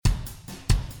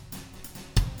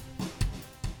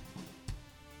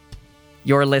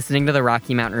You're listening to the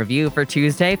Rocky Mountain Review for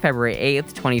Tuesday, February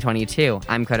 8th, 2022.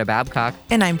 I'm Coda Babcock.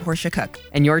 And I'm Portia Cook.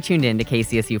 And you're tuned in to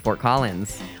KCSU Fort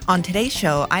Collins. On today's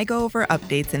show, I go over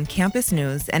updates in campus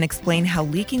news and explain how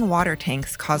leaking water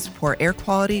tanks caused poor air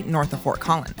quality north of Fort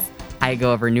Collins. I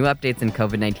go over new updates in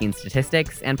COVID-19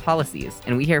 statistics and policies,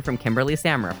 and we hear from Kimberly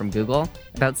Samra from Google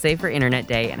about Safer Internet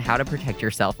Day and how to protect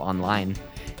yourself online.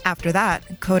 After that,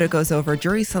 Coda goes over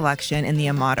jury selection in the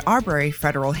Ahmaud Arbery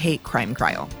federal hate crime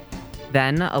trial.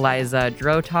 Then, Eliza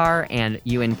Drotar and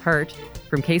Ewan Pert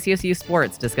from KCSU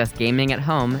Sports discuss gaming at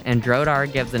home, and Drotar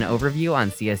gives an overview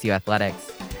on CSU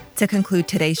athletics. To conclude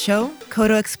today's show,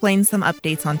 Coda explains some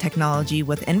updates on technology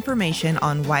with information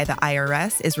on why the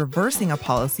IRS is reversing a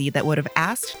policy that would have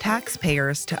asked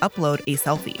taxpayers to upload a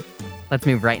selfie. Let's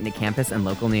move right into campus and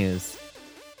local news.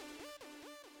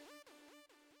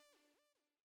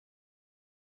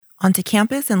 On to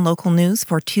campus and local news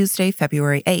for Tuesday,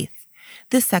 February 8th.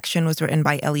 This section was written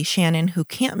by Ellie Shannon, who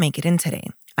can't make it in today.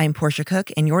 I'm Portia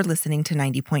Cook, and you're listening to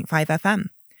 90.5 FM.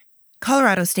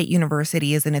 Colorado State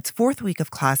University is in its fourth week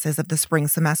of classes of the spring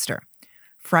semester.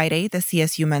 Friday, the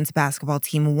CSU men's basketball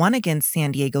team won against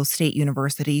San Diego State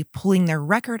University, pulling their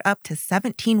record up to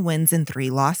 17 wins and 3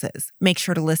 losses. Make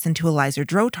sure to listen to Eliza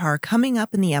Drotar coming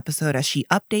up in the episode as she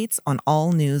updates on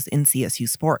all news in CSU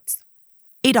sports.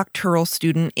 A doctoral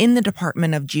student in the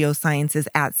Department of Geosciences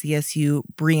at CSU,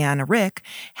 Brianna Rick,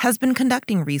 has been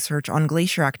conducting research on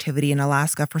glacier activity in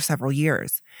Alaska for several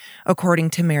years.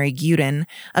 According to Mary Guden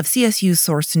of CSU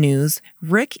Source News,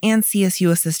 Rick and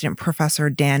CSU Assistant Professor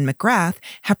Dan McGrath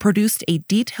have produced a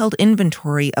detailed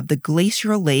inventory of the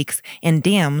glacial lakes and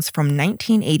dams from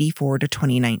 1984 to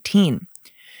 2019.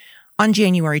 On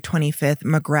January 25th,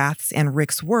 McGrath's and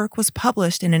Rick's work was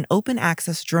published in an open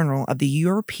access journal of the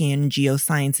European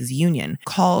Geosciences Union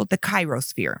called the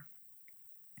Cryosphere.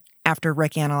 After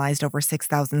Rick analyzed over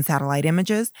 6,000 satellite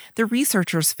images, the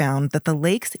researchers found that the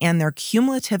lakes and their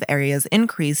cumulative areas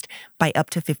increased by up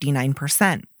to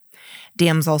 59%.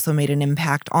 Dams also made an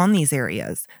impact on these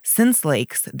areas, since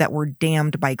lakes that were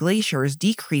dammed by glaciers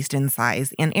decreased in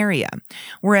size and area,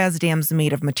 whereas dams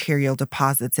made of material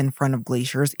deposits in front of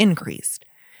glaciers increased.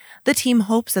 The team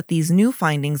hopes that these new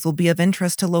findings will be of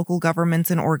interest to local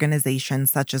governments and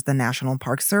organizations such as the National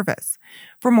Park Service.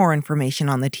 For more information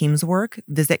on the team's work,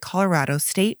 visit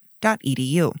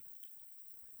coloradostate.edu.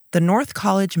 The North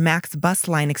College Max bus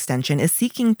line extension is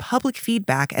seeking public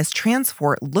feedback as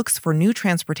Transport looks for new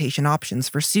transportation options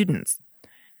for students.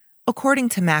 According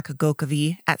to Mac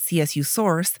Gokavi at CSU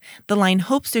Source, the line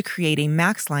hopes to create a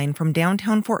Max line from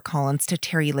downtown Fort Collins to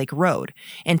Terry Lake Road,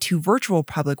 and 2 virtual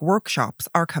public workshops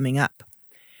are coming up.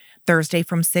 Thursday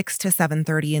from 6 to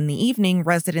 7:30 in the evening,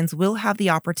 residents will have the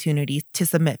opportunity to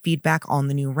submit feedback on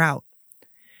the new route.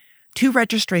 2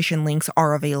 registration links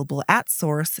are available at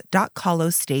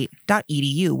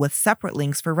source.colostate.edu with separate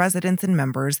links for residents and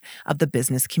members of the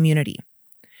business community.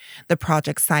 The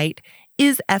project site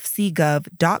is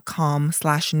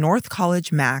fcgov.com/North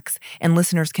College Max, and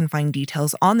listeners can find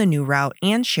details on the new route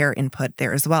and share input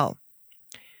there as well.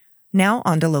 Now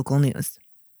on to local news.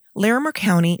 Larimer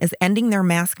County is ending their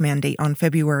mask mandate on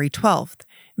February 12th.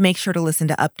 Make sure to listen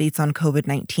to updates on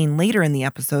COVID-19 later in the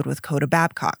episode with Coda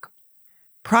Babcock.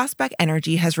 Prospect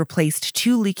Energy has replaced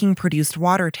 2 leaking produced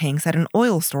water tanks at an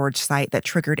oil storage site that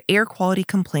triggered air quality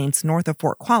complaints north of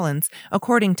Fort Collins,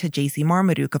 according to J.C.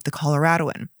 Marmaduke of the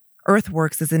Coloradoan.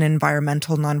 Earthworks is an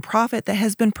environmental nonprofit that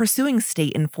has been pursuing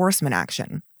state enforcement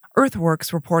action.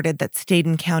 Earthworks reported that state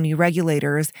and county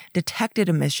regulators detected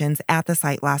emissions at the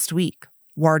site last week.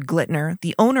 Ward Glittner,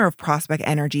 the owner of Prospect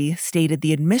Energy, stated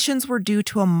the emissions were due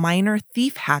to a minor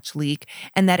thief hatch leak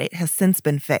and that it has since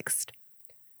been fixed.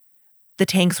 The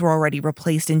tanks were already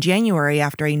replaced in January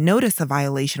after a notice of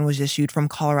violation was issued from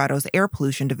Colorado's Air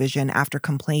Pollution Division after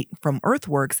complaint from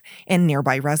Earthworks and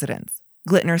nearby residents.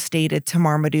 Glittner stated to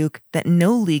Marmaduke that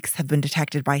no leaks have been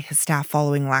detected by his staff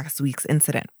following last week's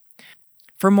incident.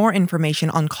 For more information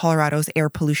on Colorado's Air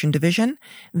Pollution Division,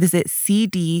 visit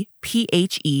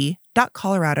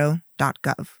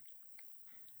cdphe.colorado.gov.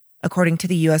 According to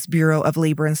the U.S. Bureau of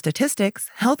Labor and Statistics,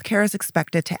 healthcare is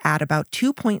expected to add about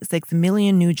 2.6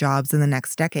 million new jobs in the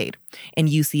next decade, and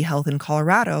UC Health in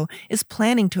Colorado is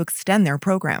planning to extend their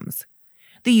programs.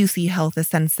 The UC Health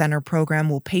Ascend Center program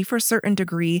will pay for certain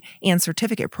degree and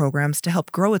certificate programs to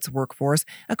help grow its workforce,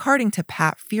 according to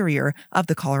Pat Furrier of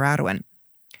the Coloradoan.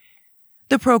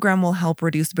 The program will help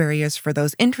reduce barriers for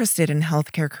those interested in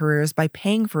healthcare careers by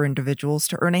paying for individuals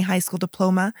to earn a high school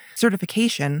diploma,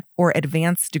 certification, or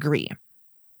advanced degree.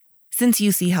 Since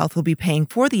UC Health will be paying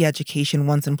for the education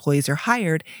once employees are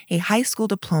hired, a high school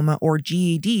diploma or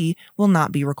GED will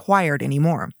not be required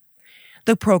anymore.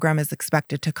 The program is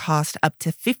expected to cost up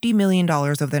to $50 million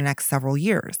over the next several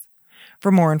years.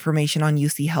 For more information on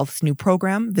UC Health's new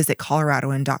program, visit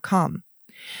coloradoan.com.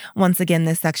 Once again,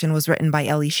 this section was written by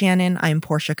Ellie Shannon. I'm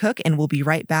Portia Cook, and we'll be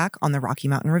right back on the Rocky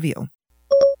Mountain Review.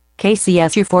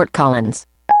 KCSU Fort Collins.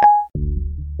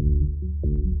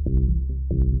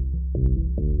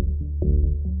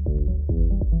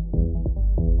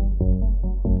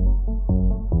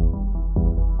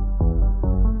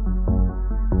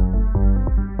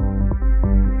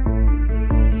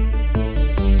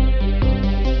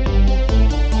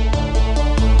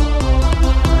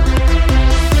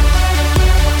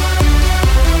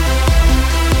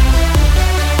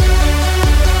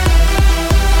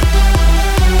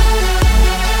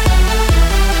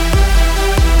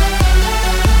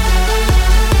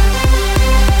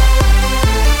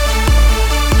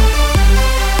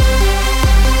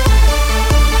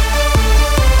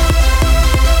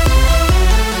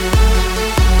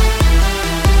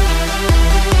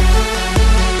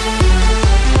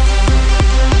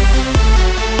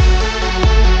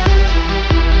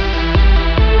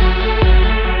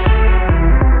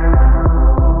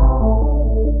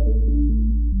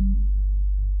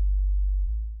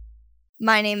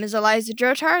 My name is Eliza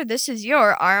Drotar. This is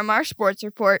your RMR Sports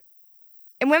Report.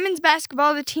 In women's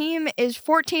basketball, the team is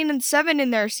 14-7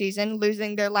 in their season,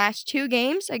 losing their last 2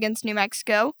 games against New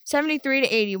Mexico,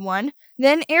 73-81,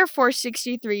 then Air Force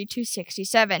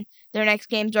 63-67. Their next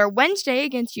games are Wednesday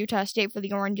against Utah State for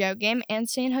the Orange Out game and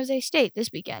San Jose State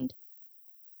this weekend.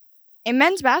 In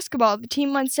men's basketball, the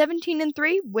team won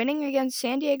 17-3, winning against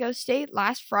San Diego State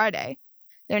last Friday.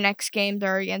 Their next games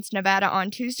are against Nevada on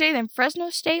Tuesday, then Fresno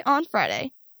State on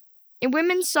Friday. In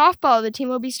women's softball, the team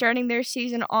will be starting their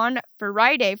season on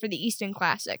Friday for the Easton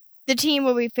Classic. The team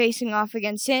will be facing off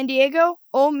against San Diego,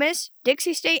 Ole Miss,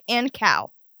 Dixie State, and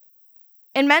Cal.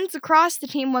 In men's lacrosse, the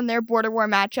team won their Border War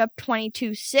matchup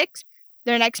 22-6.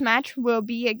 Their next match will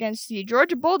be against the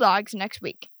Georgia Bulldogs next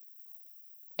week.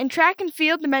 In track and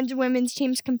field, the men's and women's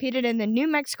teams competed in the New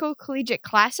Mexico Collegiate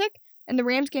Classic, and the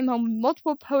Rams came home with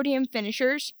multiple podium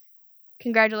finishers.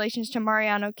 Congratulations to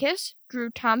Mariano Kiss, Drew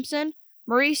Thompson,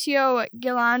 Mauricio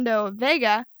Gilando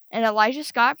Vega, and Elijah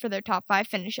Scott for their top 5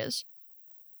 finishes.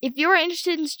 If you are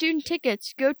interested in student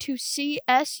tickets, go to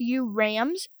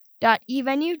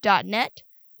csurams.evenue.net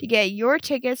to get your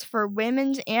tickets for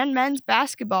women's and men's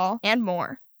basketball and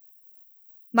more.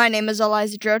 My name is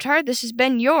Eliza Drotar. This has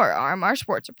been your RMR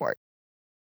Sports Report.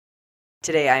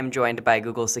 Today, I am joined by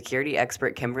Google security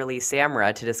expert Kimberly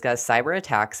Samra to discuss cyber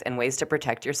attacks and ways to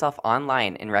protect yourself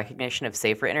online in recognition of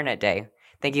Safer Internet Day.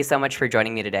 Thank you so much for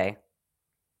joining me today.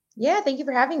 Yeah, thank you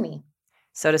for having me.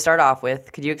 So to start off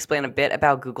with, could you explain a bit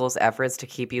about Google's efforts to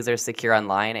keep users secure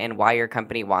online and why your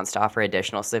company wants to offer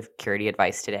additional security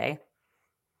advice today?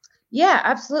 Yeah,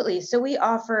 absolutely. So we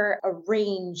offer a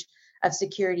range of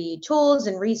security tools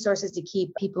and resources to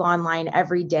keep people online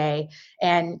every day.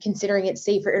 And considering it's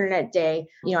Safer Internet Day,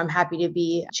 I'm happy to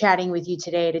be chatting with you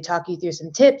today to talk you through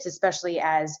some tips, especially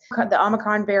as the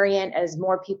Omicron variant, as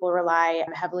more people rely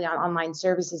heavily on online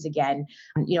services again.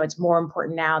 It's more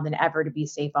important now than ever to be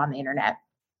safe on the internet.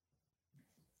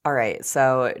 All right,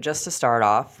 so just to start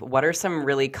off, what are some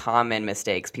really common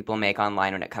mistakes people make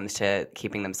online when it comes to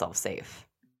keeping themselves safe?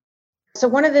 So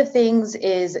one of the things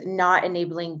is not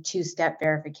enabling two-step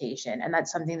verification, and that's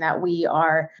something that we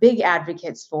are big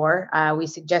advocates for. We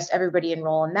suggest everybody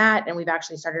enroll in that, and we've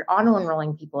actually started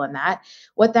auto-enrolling people in that.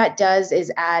 What that does is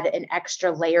add an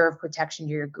extra layer of protection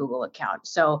to your Google account.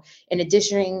 So in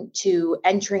addition to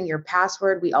entering your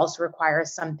password, we also require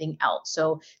something else.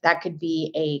 So that could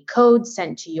be a code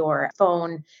sent to your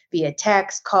phone via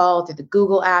text, call, through the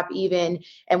Google app even.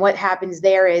 And what happens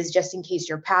there is, just in case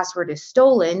your password is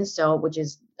stolen, which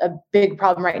is a big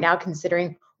problem right now,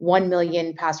 considering 1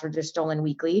 million passwords are stolen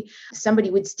weekly, somebody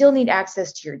would still need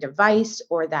access to your device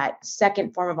or that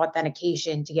second form of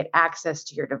authentication to get access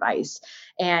to your device.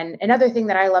 And another thing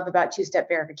that I love about two-step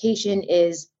verification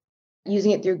is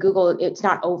using it through Google, it's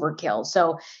not overkill.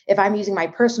 So if I'm using my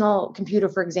personal computer,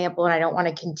 for example, and I don't want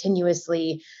to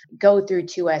continuously go through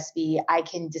 2SV, I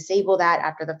can disable that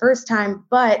after the first time,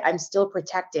 but I'm still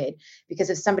protected,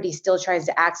 because if somebody still tries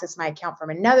to access my account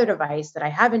from another device that I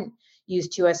haven't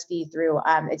used 2SV through,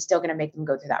 it's still going to make them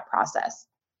go through that process.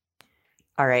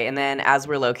 All right, and then as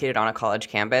we're located on a college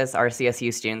campus, our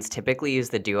CSU students typically use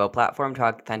the Duo platform to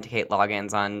authenticate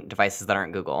logins on devices that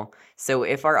aren't Google. So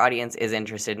if our audience is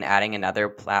interested in adding another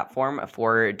platform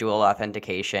for dual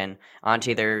authentication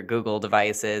onto their Google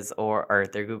devices or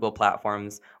their Google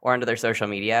platforms or onto their social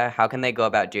media, how can they go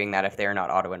about doing that if they're not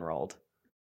auto-enrolled?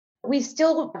 We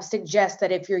still suggest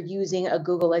that if you're using a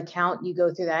Google account, you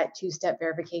go through that two-step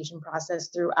verification process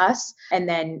through us. And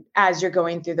then as you're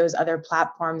going through those other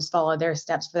platforms, follow their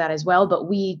steps for that as well. But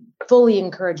we fully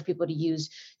encourage people to use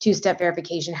two-step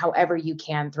verification however you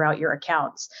can throughout your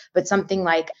accounts. But something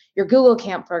like your Google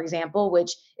account, for example,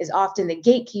 which is often the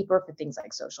gatekeeper for things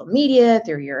like social media,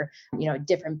 through your,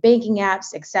 different banking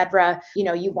apps, et cetera,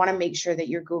 you want to make sure that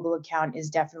your Google account is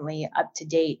definitely up to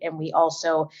date. And we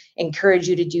also encourage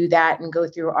you to do that and go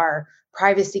through our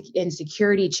privacy and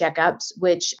security checkups,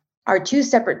 which are two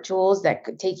separate tools that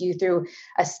could take you through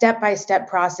a step-by-step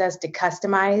process to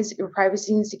customize your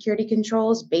privacy and security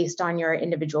controls based on your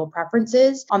individual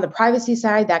preferences. On the privacy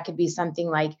side, that could be something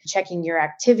like checking your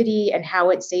activity and how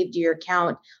it's saved to your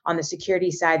account. On the security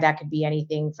side, that could be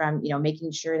anything from,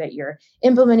 making sure that you're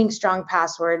implementing strong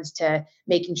passwords to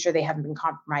making sure they haven't been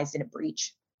compromised in a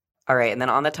breach. All right. And then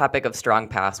on the topic of strong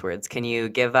passwords, can you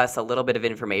give us a little bit of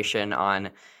information on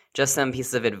just some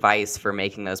pieces of advice for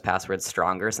making those passwords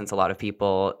stronger, since a lot of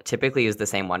people typically use the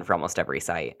same one for almost every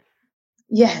site?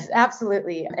 Yes,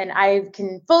 absolutely. And I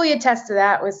can fully attest to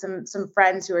that with some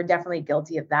friends who are definitely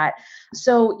guilty of that.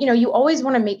 So, you always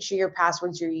want to make sure your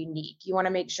passwords are unique. You want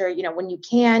to make sure, when you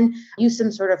can, use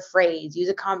some sort of phrase, use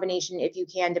a combination, if you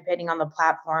can, depending on the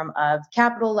platform, of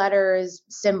capital letters,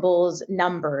 symbols,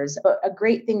 numbers. But a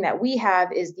great thing that we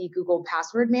have is the Google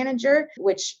Password Manager,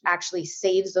 which actually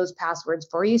saves those passwords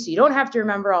for you. So you don't have to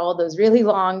remember all those really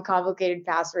long, complicated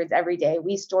passwords every day.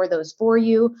 We store those for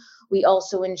you. We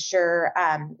also ensure,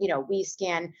 we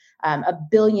scan 1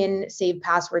 billion saved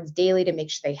passwords daily to make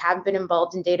sure they haven't been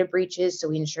involved in data breaches. So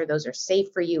we ensure those are safe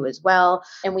for you as well.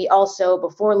 And we also,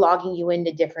 before logging you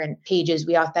into different pages,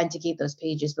 we authenticate those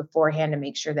pages beforehand to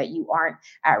make sure that you aren't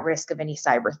at risk of any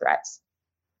cyber threats.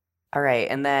 All right.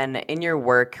 And then in your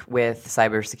work with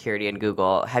cybersecurity and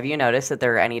Google, have you noticed that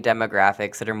there are any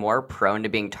demographics that are more prone to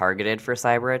being targeted for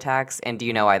cyber attacks? And do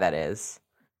you know why that is?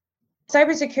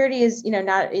 Cybersecurity is,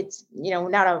 not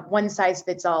a one size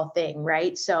fits all thing,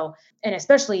 right? So, and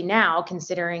especially now,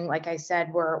 considering, like I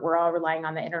said, we're all relying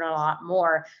on the internet a lot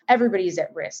more. Everybody's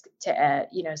at risk to,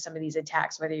 some of these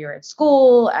attacks, whether you're at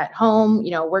school, at home,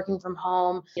 working from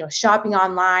home, shopping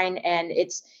online, and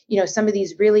it's, some of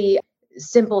these really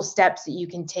simple steps that you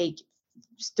can take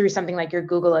through something like your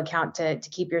Google account to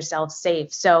keep yourself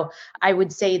safe. So, I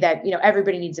would say that,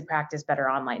 everybody needs to practice better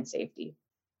online safety.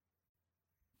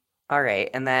 All right.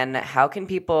 And then how can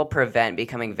people prevent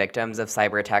becoming victims of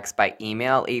cyber attacks by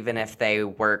email, even if they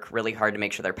work really hard to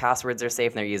make sure their passwords are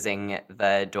safe and they're using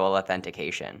the dual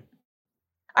authentication?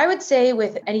 I would say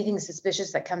with anything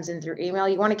suspicious that comes in through email,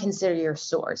 you want to consider your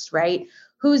source, right?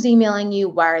 Who's emailing you?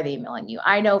 Why are they emailing you?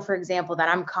 I know, for example, that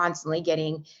I'm constantly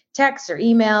getting texts or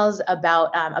emails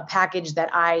about a package that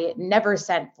I never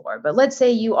sent for. But let's say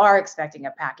you are expecting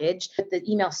a package, but the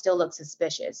email still looks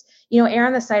suspicious. Err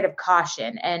on the side of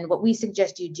caution. And what we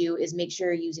suggest you do is make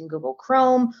sure you're using Google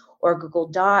Chrome or Google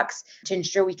Docs to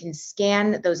ensure we can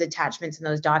scan those attachments and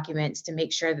those documents to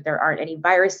make sure that there aren't any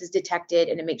viruses detected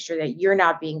and to make sure that you're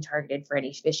not being targeted for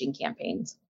any phishing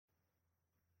campaigns.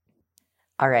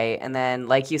 All right. And then,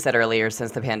 like you said earlier,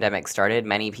 since the pandemic started,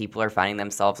 many people are finding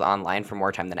themselves online for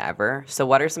more time than ever. So,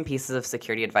 what are some pieces of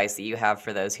security advice that you have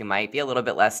for those who might be a little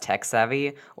bit less tech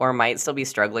savvy or might still be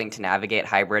struggling to navigate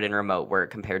hybrid and remote work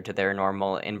compared to their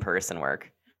normal in person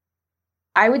work?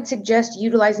 I would suggest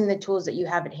utilizing the tools that you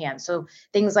have at hand. So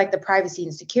things like the privacy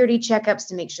and security checkups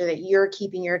to make sure that you're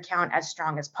keeping your account as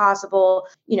strong as possible,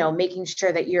 making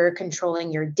sure that you're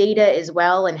controlling your data as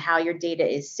well and how your data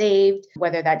is saved,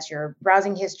 whether that's your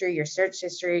browsing history, your search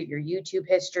history, your YouTube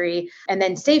history, and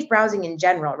then safe browsing in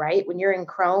general, right? When you're in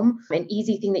Chrome, an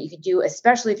easy thing that you could do,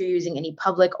 especially if you're using any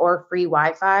public or free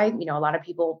Wi-Fi, a lot of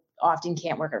people often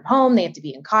can't work at home. They have to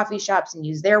be in coffee shops and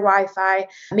use their Wi-Fi.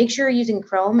 Make sure you're using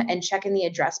Chrome and check in the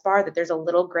address bar that there's a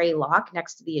little gray lock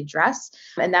next to the address,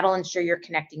 and that'll ensure you're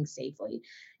connecting safely.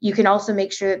 You can also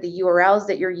make sure that the URLs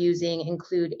that you're using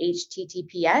include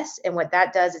HTTPS. And what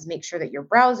that does is make sure that your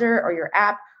browser or your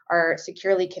app are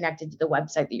securely connected to the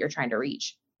website that you're trying to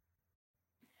reach.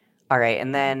 All right.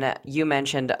 And then you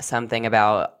mentioned something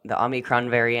about the Omicron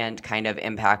variant kind of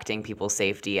impacting people's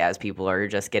safety as people are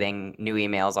just getting new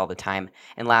emails all the time.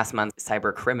 And last month,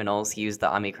 cyber criminals used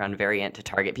the Omicron variant to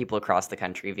target people across the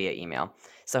country via email.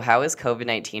 So, how has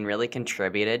COVID-19 really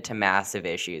contributed to massive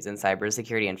issues in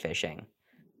cybersecurity and phishing?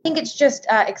 I think it's just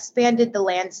expanded the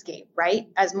landscape, right?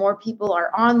 As more people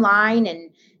are online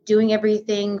and doing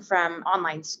everything from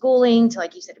online schooling to,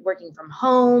 like you said, working from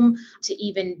home to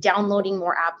even downloading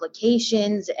more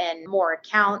applications and more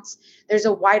accounts, there's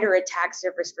a wider attack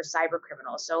surface for cyber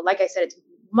criminals. So like I said, it's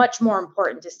much more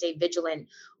important to stay vigilant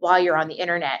while you're on the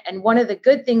internet. And one of the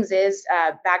good things is,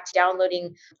 back to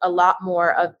downloading a lot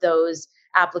more of those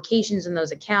applications and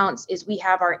those accounts, is we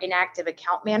have our inactive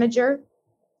account manager.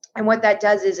 And what that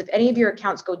does is if any of your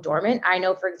accounts go dormant, I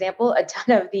know, for example, a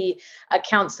ton of the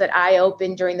accounts that I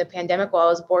opened during the pandemic while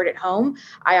I was bored at home,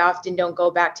 I often don't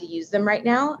go back to use them right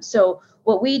now. So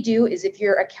what we do is if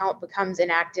your account becomes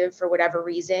inactive for whatever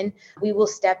reason, we will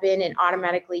step in and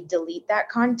automatically delete that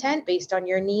content based on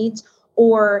your needs,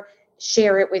 or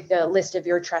share it with a list of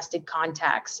your trusted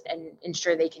contacts and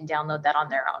ensure they can download that on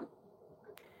their own.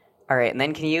 All right, and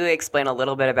then can you explain a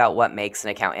little bit about what makes an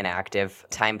account inactive,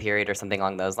 time period, or something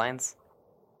along those lines?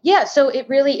 Yeah, so it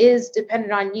really is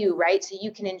dependent on you, right? So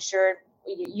you can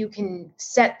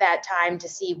set that time to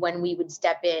see when we would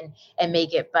step in and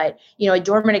make it. But, a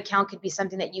dormant account could be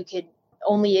something that you could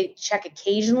only check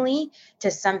occasionally,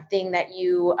 to something that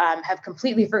you have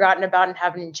completely forgotten about and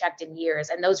haven't checked in years.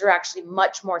 And those are actually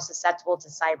much more susceptible to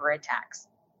cyber attacks.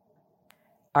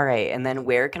 All right, and then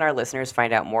where can our listeners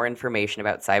find out more information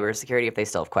about cybersecurity if they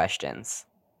still have questions?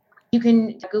 You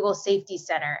can Google Safety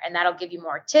Center, and that'll give you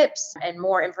more tips and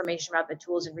more information about the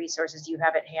tools and resources you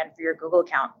have at hand for your Google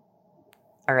account.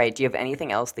 All right, do you have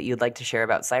anything else that you'd like to share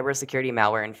about cybersecurity,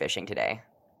 malware, and phishing today?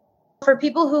 For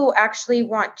people who actually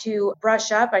want to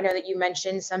brush up, I know that you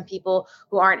mentioned some people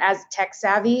who aren't as tech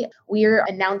savvy. We're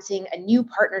announcing a new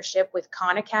partnership with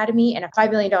Khan Academy and a $5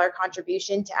 million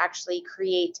contribution to actually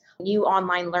create new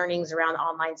online learnings around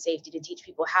online safety to teach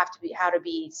people how to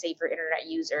be safer internet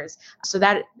users. So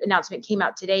that announcement came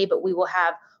out today, but we will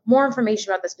have more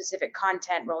information about the specific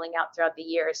content rolling out throughout the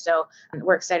year. So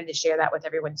we're excited to share that with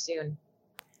everyone soon.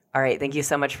 All right, thank you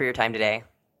so much for your time today.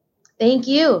 Thank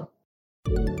you.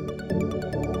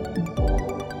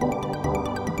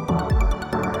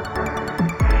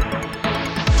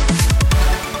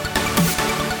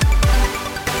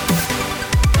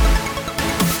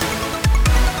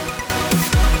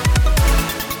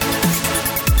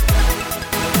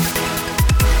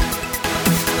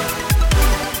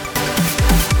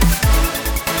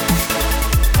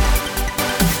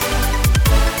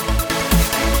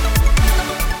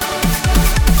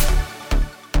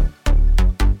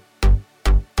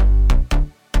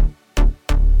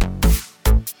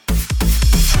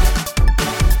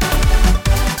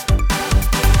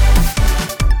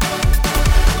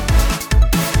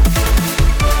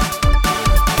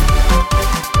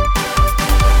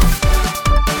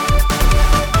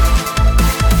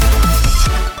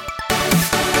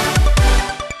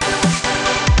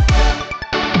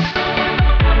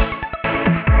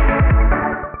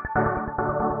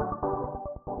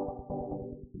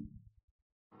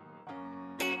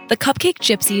 The Cupcake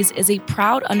Gypsies is a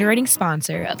proud underwriting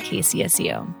sponsor of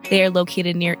KCSU. They are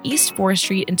located near East 4th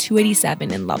Street and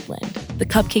 287 in Loveland. The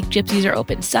Cupcake Gypsies are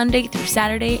open Sunday through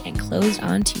Saturday and closed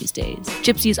on Tuesdays.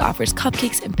 Gypsies offers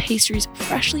cupcakes and pastries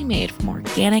freshly made from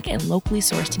organic and locally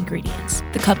sourced ingredients.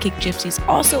 The Cupcake Gypsies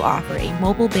also offer a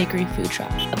mobile bakery food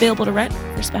truck available to rent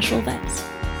for special events.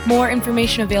 More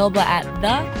information available at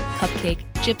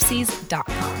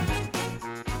thecupcakegypsies.com.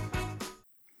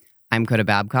 I'm Coda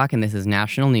Babcock, and this is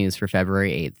National News for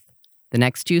February 8th. The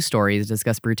next two stories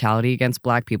discuss brutality against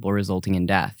Black people resulting in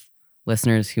death.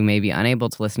 Listeners who may be unable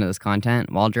to listen to this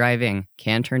content while driving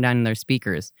can turn down their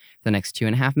speakers for the next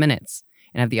 2.5 minutes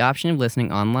and have the option of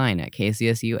listening online at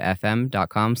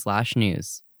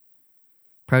kcsufm.com/news.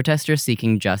 Protesters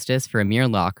seeking justice for Amir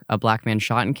Locke, a Black man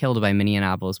shot and killed by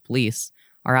Minneapolis police,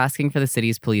 are asking for the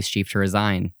city's police chief to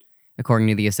resign. According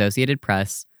to the Associated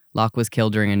Press, Locke was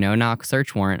killed during a no-knock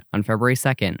search warrant on February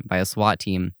 2nd by a SWAT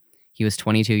team. He was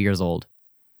 22 years old.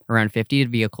 Around 50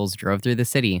 vehicles drove through the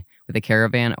city with a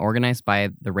caravan organized by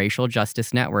the Racial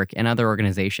Justice Network and other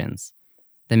organizations.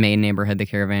 The main neighborhood the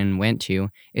caravan went to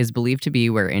is believed to be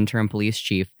where interim police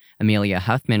chief Amelia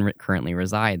Huffman currently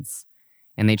resides,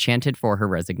 and they chanted for her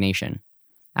resignation.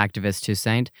 Activist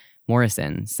Toussaint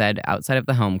Morrison said outside of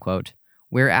the home, quote,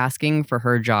 "We're asking for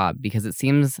her job because it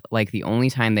seems like the only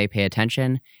time they pay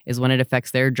attention is when it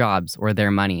affects their jobs or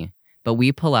their money, but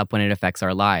we pull up when it affects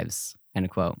our lives," end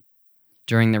quote.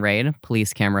 During the raid,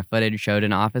 police camera footage showed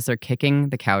an officer kicking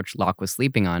the couch Locke was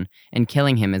sleeping on and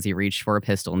killing him as he reached for a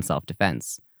pistol in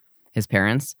self-defense. His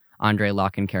parents, Andre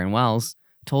Locke and Karen Wells,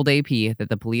 told AP that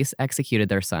the police executed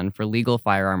their son for legal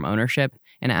firearm ownership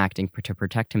and acting to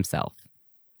protect himself.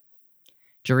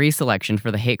 Jury selection for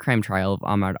the hate crime trial of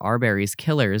Ahmaud Arbery's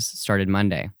killers started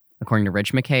Monday. According to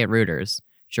Rich McKay at Reuters,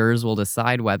 jurors will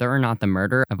decide whether or not the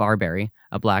murder of Arbery,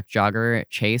 a Black jogger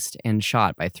chased and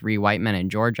shot by 3 white men in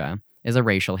Georgia, is a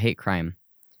racial hate crime.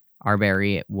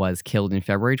 Arbery was killed in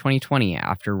February 2020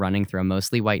 after running through a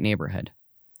mostly white neighborhood.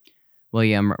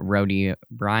 William Rhodey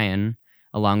Bryan,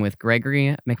 along with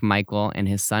Gregory McMichael and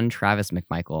his son Travis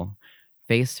McMichael,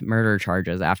 faced murder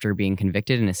charges after being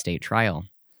convicted in a state trial.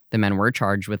 The men were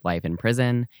charged with life in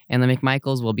prison, and the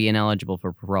McMichaels will be ineligible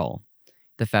for parole.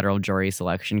 The federal jury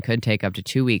selection could take up to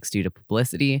 2 weeks due to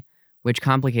publicity, which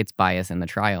complicates bias in the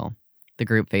trial. The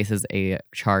group faces a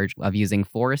charge of using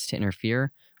force to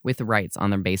interfere with rights on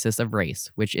the basis of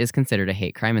race, which is considered a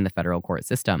hate crime in the federal court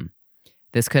system.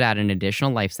 This could add an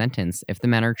additional life sentence if the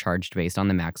men are charged based on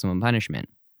the maximum punishment.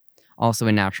 Also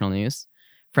in national news,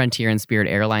 Frontier and Spirit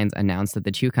Airlines announced that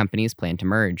the two companies plan to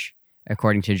merge.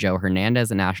 According to Joe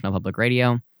Hernandez at National Public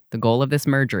Radio, the goal of this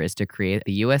merger is to create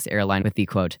the U.S. airline with the,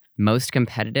 quote, most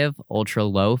competitive,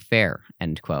 ultra-low fare,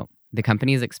 end quote. The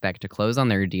companies expect to close on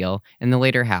their deal in the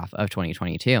later half of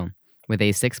 2022, with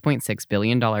a $6.6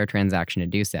 billion transaction to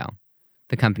do so.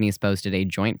 The companies posted a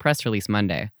joint press release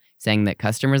Monday, saying that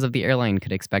customers of the airline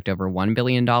could expect over $1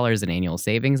 billion in annual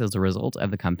savings as a result of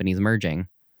the companies merging.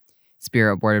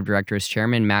 Spirit Board of Directors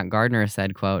Chairman Matt Gardner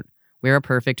said, quote, we're a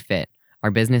perfect fit. Our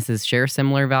businesses share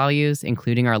similar values,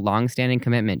 including our long-standing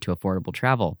commitment to affordable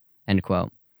travel, end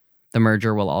quote. The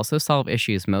merger will also solve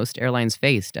issues most airlines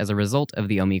faced as a result of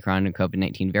the Omicron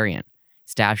COVID-19 variant,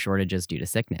 staff shortages due to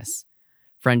sickness.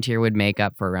 Frontier would make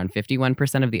up for around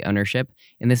 51% of the ownership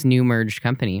in this new merged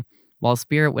company, while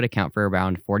Spirit would account for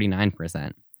around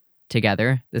 49%.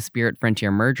 Together, the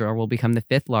Spirit-Frontier merger will become the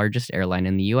fifth largest airline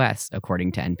in the U.S.,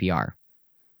 according to NPR.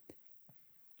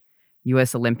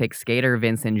 U.S. Olympic skater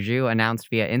Vincent Zhu announced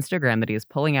via Instagram that he is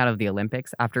pulling out of the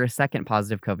Olympics after a second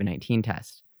positive COVID-19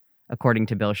 test. According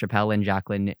to Bill Chappelle and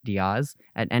Jacqueline Diaz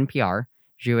at NPR,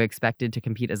 Zhu expected to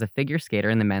compete as a figure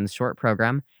skater in the men's short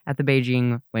program at the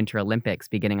Beijing Winter Olympics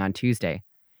beginning on Tuesday,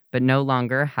 but no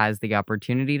longer has the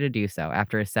opportunity to do so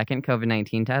after a second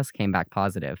COVID-19 test came back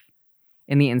positive.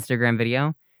 In the Instagram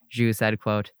video, Zhu said,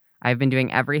 quote, I've been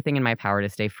doing everything in my power to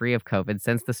stay free of COVID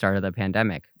since the start of the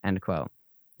pandemic, end quote.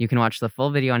 You can watch the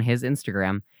full video on his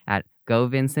Instagram at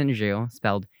GoVincentZhou,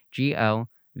 spelled GoVincentZhou.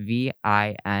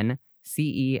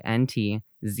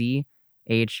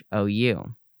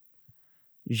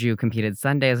 Zhu competed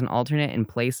Sunday as an alternate in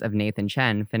place of Nathan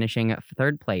Chen, finishing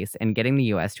third place and getting the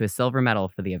U.S. to a silver medal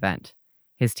for the event.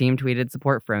 His team tweeted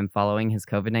support for him following his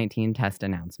COVID-19 test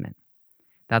announcement.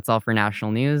 That's all for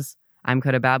national news. I'm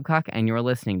Coda Babcock, and you're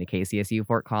listening to KCSU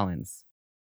Fort Collins.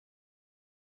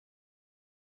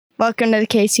 Welcome to the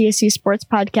KCSU Sports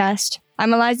Podcast.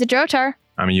 I'm Eliza Drotar.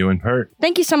 I'm Ewan Pert.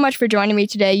 Thank you so much for joining me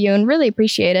today, Ewan. Really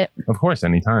appreciate it. Of course,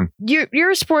 anytime. You're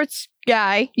a sports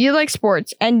guy. You like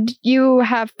sports, and you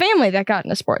have family that got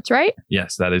into sports, right?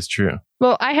 Yes, that is true.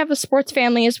 Well, I have a sports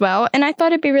family as well, and I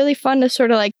thought it'd be really fun to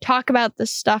sort of like talk about the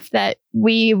stuff that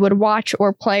we would watch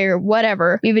or play or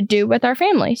whatever we would do with our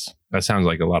families. That sounds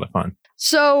like a lot of fun.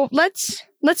 So let's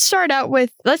start out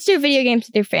with, let's do video games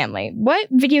with your family. What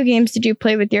video games did you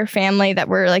play with your family that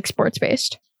were like sports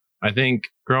based? I think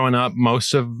growing up,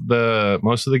 most of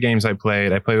the games I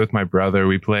played with my brother.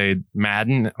 We played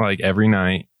Madden like every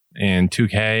night, and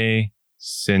 2K.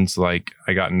 Since like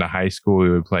I got into high school, we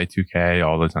would play 2K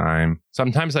all the time.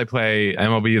 Sometimes I play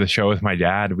MLB The Show with my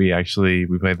dad. We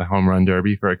played the Home Run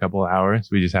Derby for a couple of hours.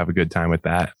 We just have a good time with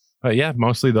that. But yeah,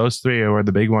 mostly those three were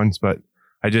the big ones. But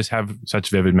I just have such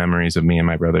vivid memories of me and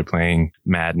my brother playing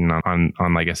Madden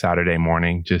on like a Saturday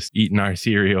morning, just eating our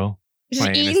cereal.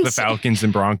 Playing as the Falcons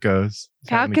and Broncos.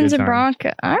 Falcons and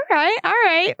Broncos. All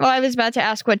right. Well, I was about to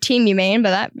ask what team you made,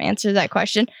 but that answers that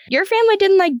question. Your family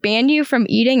didn't like ban you from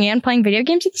eating and playing video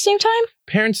games at the same time?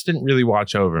 Parents didn't really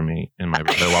watch over me and my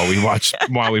brother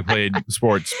while we played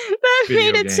sports. That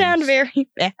made it sound very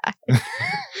bad.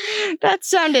 That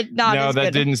sounded not as good. No,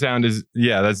 that didn't sound as...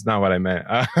 Yeah, that's not what I meant.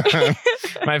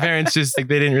 My parents just, like,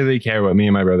 they didn't really care what me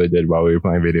and my brother did while we were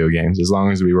playing video games. As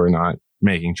long as we were not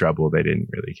making trouble, they didn't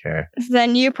really care.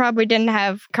 Then you probably didn't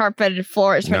have carpeted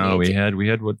floors. No, we had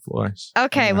wood floors.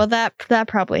 Okay, yeah. Well that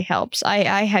probably helps.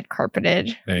 I had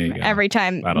carpeted every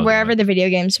time. Wherever the video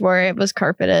games were, it was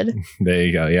carpeted. There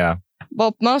you go. Yeah.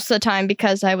 Well, most of the time,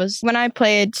 because when I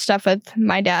played stuff with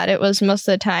my dad, it was most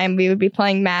of the time we would be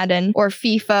playing Madden or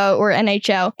FIFA or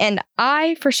NHL. And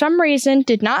I, for some reason,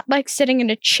 did not like sitting in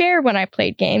a chair when I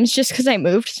played games just because I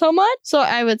moved so much. So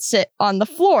I would sit on the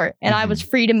floor, and I was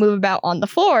free to move about on the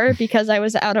floor because I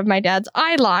was out of my dad's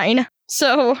eye line.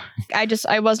 So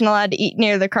I wasn't allowed to eat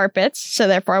near the carpets, so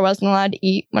therefore I wasn't allowed to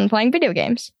eat when playing video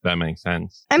games. That makes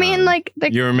sense. I mean,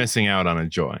 you were missing out on a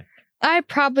joy. I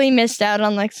probably missed out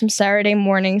on like some Saturday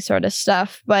morning sort of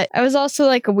stuff, but I was also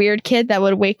like a weird kid that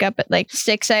would wake up at like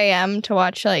 6 a.m. to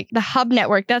watch like the Hub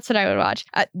Network. That's what I would watch.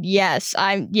 Yes.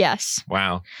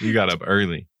 Wow. You got up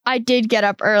early. I did get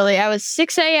up early. I was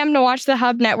 6 a.m. to watch the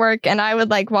Hub Network, and I would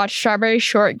like watch Strawberry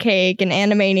Shortcake and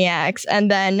Animaniacs.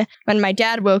 And then when my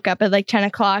dad woke up at like 10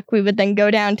 o'clock, we would then go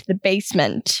down to the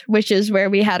basement, which is where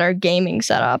we had our gaming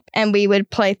set up. And we would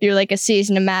play through like a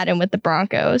season of Madden with the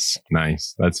Broncos.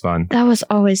 Nice. That's fun. That was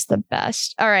always the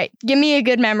best. All right. Give me a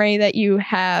good memory that you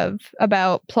have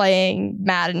about playing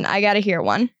Madden. I got to hear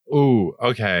one. Ooh,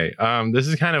 okay. This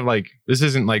is kind of like, this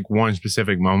isn't like one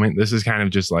specific moment. This is kind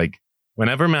of just like,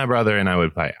 whenever my brother and I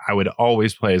would play, I would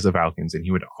always play as the Falcons and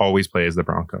he would always play as the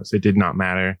Broncos. It did not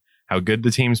matter how good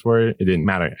the teams were. It didn't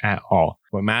matter at all.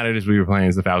 What mattered is we were playing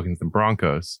as the Falcons and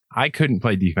Broncos. I couldn't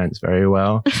play defense very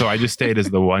well, so I just stayed as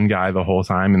the one guy the whole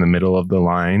time in the middle of the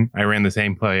line. I ran the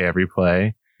same play every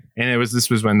play. And this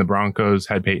was when the Broncos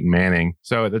had Peyton Manning.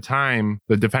 So at the time,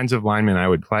 the defensive lineman I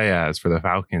would play as for the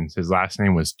Falcons, his last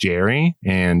name was Jerry.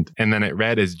 And then it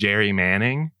read as Jerry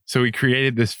Manning. So we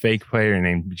created this fake player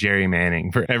named Jerry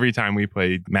Manning for every time we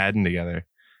played Madden together.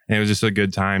 And it was just a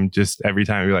good time. Just every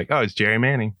time we were like, oh, it's Jerry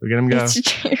Manning. Look at him go. It's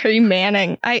Jerry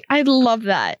Manning. I love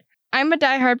that. I'm a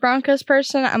diehard Broncos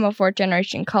person. I'm a fourth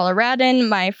generation Coloradan.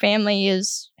 My family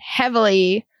is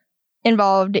heavily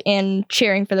involved in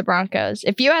cheering for the Broncos.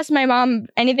 If you ask my mom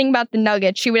anything about the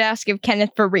Nuggets, she would ask if Kenneth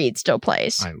Faried still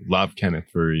plays. I love Kenneth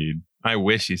Faried. I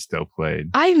wish he still played.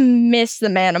 I miss the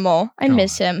Manimal. I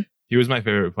miss him. He was my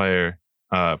favorite player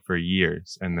for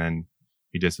years, and then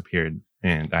he disappeared,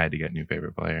 and I had to get new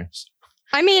favorite players.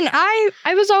 I mean, I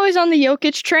was always on the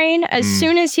Jokic train. As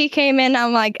soon as he came in,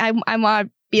 I'm like, I want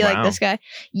to be like this guy.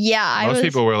 Yeah, Most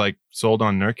people were like sold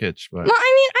on Nurkic, but well,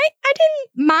 I mean, I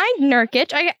didn't mind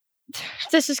Nurkic.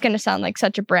 This is going to sound like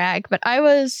such a brag, but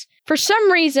for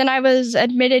some reason, I was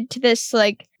admitted to this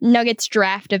like Nuggets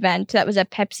draft event that was at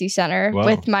Pepsi Center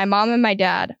with my mom and my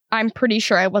dad. I'm pretty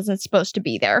sure I wasn't supposed to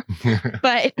be there,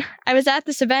 but I was at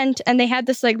this event and they had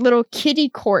this like little kiddie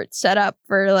court set up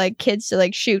for like kids to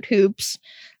like shoot hoops.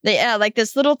 They had like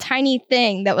this little tiny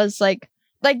thing that was like,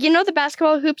 you know, the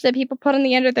basketball hoops that people put on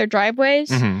the end of their driveways?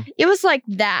 Mm-hmm. It was like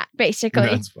that, basically.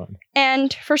 That's fun.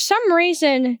 And for some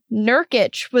reason,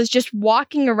 Nurkic was just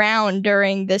walking around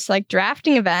during this like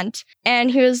drafting event.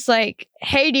 And he was like,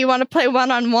 hey, do you want to play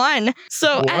one-on-one?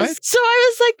 So I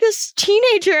was like this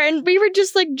teenager and we were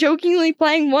just like jokingly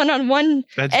playing one-on-one.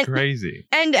 That's crazy.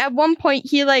 And at one point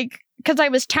he like, because I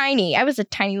was tiny. I was a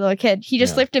tiny little kid. He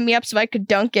just lifted me up so I could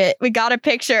dunk it. We got a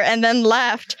picture and then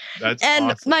left. That's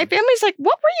and awesome. My family's like,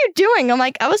 what were you doing? I'm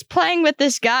like, I was playing with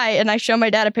this guy. And I show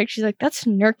my dad a picture. He's like, that's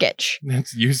Nurkic.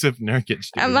 That's Yusuf Nurkic. Dude.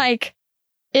 I'm like,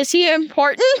 is he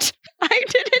important? I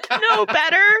didn't know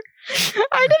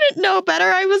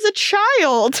better. I was a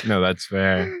child. No, that's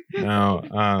fair.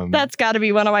 No, that's got to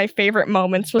be one of my favorite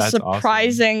moments, was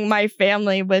surprising my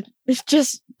family with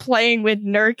just playing with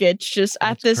Nurkic just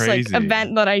at this crazy. Like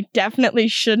event that I definitely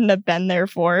shouldn't have been there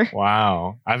for.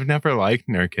 Wow. I've never liked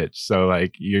Nurkic, so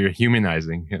like you're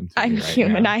humanizing him. I'm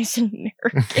humanizing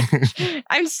Nurkic.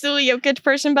 I'm still a Jokic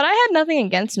person, but I had nothing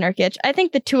against Nurkic. I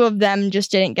think the two of them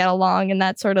just didn't get along, and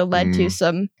that sort of led to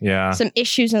some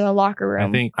issues in the locker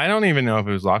room. I don't even know if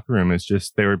it was locker room. It's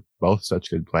just they were both such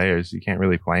good players. You can't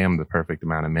really play them the perfect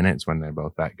amount of minutes when they're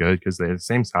both that good because they're the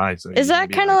same size. So is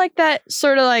that kind of like that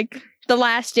sort of like The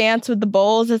Last Dance with the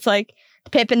Bulls? It's like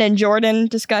the Pippen and Jordan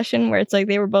discussion where it's like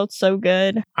they were both so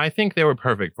good. I think they were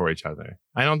perfect for each other.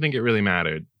 I don't think it really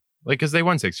mattered. Like, because they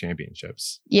won 6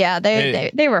 championships. Yeah,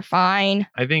 they were fine.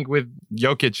 I think with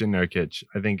Jokic and Nurkic,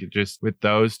 I think just with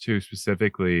those two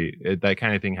specifically, that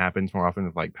kind of thing happens more often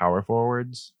with like power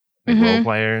forwards, like role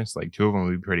players. Like 2 of them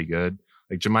would be pretty good.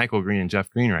 Like JaMychal Green and Jeff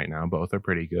Green right now, both are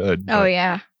pretty good. Oh,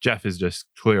 yeah. Jeff is just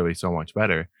clearly so much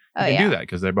better. They do that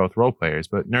because they're both role players.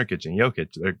 But Nurkic and Jokic,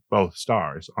 they're both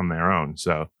stars on their own.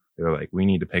 So they're like, we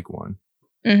need to pick one.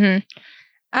 Mm-hmm.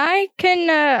 I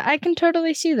can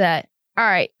totally see that. All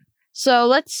right.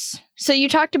 So you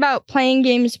talked about playing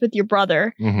games with your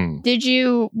brother.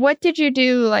 Mm-hmm. What did you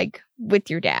do like with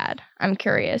your dad? I'm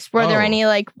curious. Were there any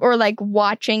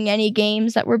watching any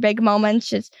games that were big moments?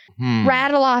 Just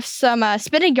rattle off some,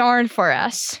 spin a yarn for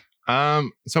us.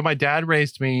 So my dad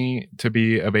raised me to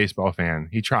be a baseball fan.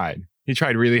 He tried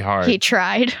really hard. He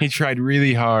tried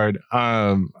really hard.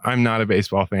 I'm not a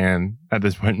baseball fan at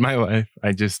this point in my life.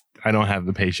 I don't have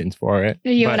the patience for it.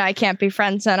 And I can't be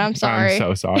friends then. I'm sorry. I'm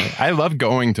so sorry. I love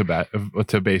going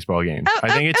to baseball games. I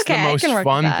think it's the most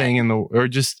fun thing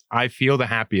I feel the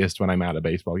happiest when I'm at a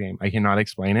baseball game. I cannot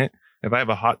explain it. If I have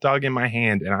a hot dog in my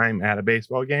hand and I'm at a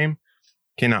baseball game,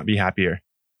 cannot be happier.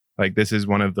 Like, this is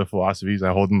one of the philosophies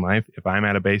I hold in life. If I'm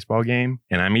at a baseball game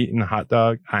and I'm eating a hot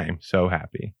dog, I am so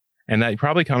happy. And that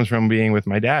probably comes from being with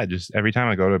my dad. Just every time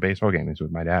I go to a baseball game, it's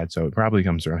with my dad. So it probably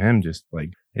comes from him. Just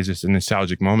like, it's just a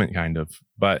nostalgic moment kind of.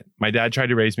 But my dad tried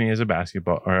to raise me as a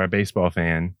basketball or a baseball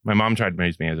fan. My mom tried to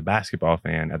raise me as a basketball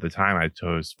fan. At the time I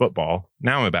chose football.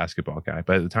 Now I'm a basketball guy.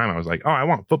 But at the time I was like, oh, I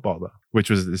want football though, which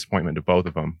was a disappointment to both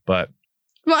of them. But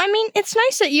well, I mean, it's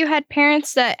nice that you had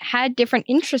parents that had different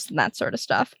interests in that sort of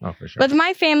stuff. oh, for sure. With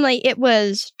my family, it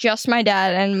was just my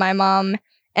dad and my mom,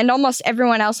 and almost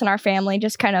everyone else in our family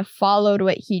just kind of followed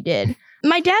what he did.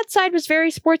 My dad's side was very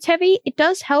sports heavy. It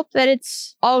does help that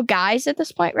it's all guys at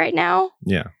this point right now.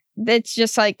 Yeah. That's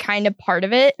just like kind of part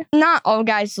of it. Not all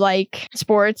guys like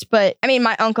sports, but I mean,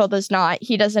 my uncle does not.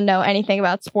 He doesn't know anything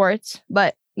about sports,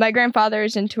 but my grandfather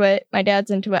is into it. My dad's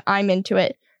into it. I'm into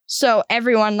it. So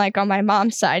everyone like on my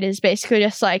mom's side is basically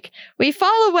just like, we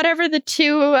follow whatever the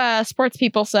two sports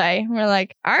people say. We're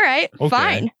like, all right, Okay.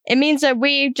 fine. It means that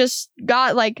we just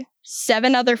got like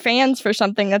 7 other fans for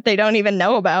something that they don't even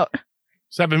know about.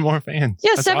 7 more fans.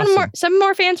 Yeah, That's 7 awesome.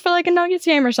 more fans for like a Nuggets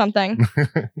game or something.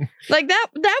 Like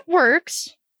that works.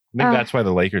 I think that's why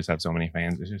the Lakers have so many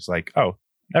fans. It's just like, oh,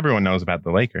 everyone knows about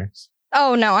the Lakers.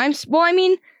 Oh no, well, I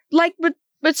mean, like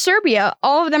with Serbia,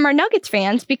 all of them are Nuggets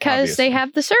fans because Obviously. they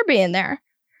have the Serbian there,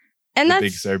 and The that's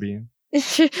big Serbian.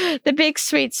 the big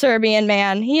sweet Serbian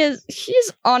man. He's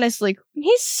honestly,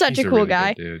 he's such He's a cool really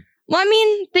guy. good dude. Well, I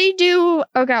mean, they do,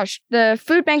 oh gosh, the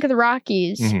Food Bank of the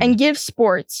Rockies Mhm. and Give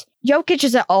Sports. Jokic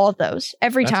is at all of those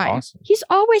every That's time. awesome. He's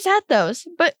always at those.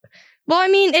 But, well, I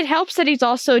mean, it helps that he's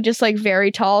also just like very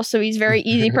tall. So he's very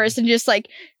easy person. Just like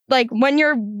when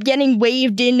you're getting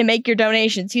waved in to make your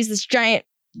donations, he's this giant,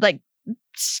 like,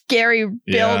 scary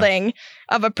building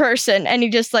of a person. And you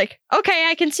just like, okay,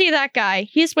 I can see that guy.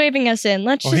 He's waving us in.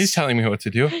 Let's Oh, just. he's telling me what to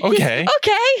do. Okay.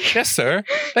 Okay. Yes, sir.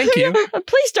 Thank you.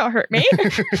 Please don't hurt me.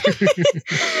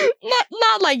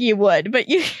 not like you would, but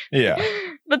you. Yeah.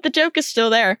 But the joke is still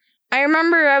there. I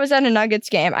remember I was at a Nuggets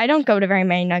game. I don't go to very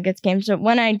many Nuggets games, but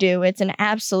when I do, it's an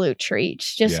absolute treat.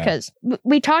 Just Yeah. because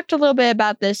we talked a little bit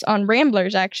about this on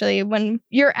Ramblers, actually. When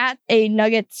you're at a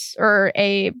Nuggets or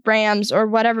a Rams or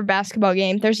whatever basketball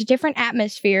game, there's a different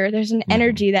atmosphere. There's an Mhm.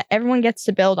 energy that everyone gets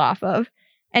to build off of.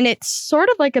 And it's sort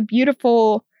of like a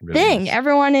beautiful Really thing.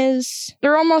 nice.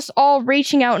 They're almost all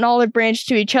reaching out an olive branch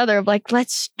to each other of like,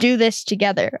 let's do this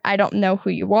together. I don't know who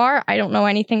you are. I don't know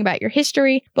anything about your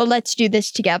history, but let's do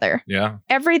this together. Yeah.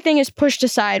 Everything is pushed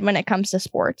aside when it comes to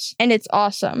sports, and it's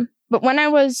awesome. But when I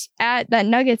was at that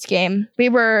Nuggets game, we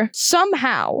were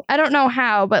somehow, I don't know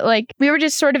how, but like we were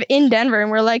just sort of in Denver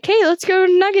and we're like, hey, let's go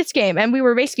to Nuggets game. And we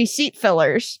were basically seat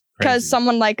fillers. Because Crazy.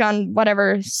 someone like on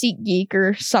whatever SeatGeek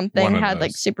or something One of had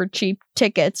like those. super cheap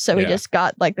tickets. So we Yeah. just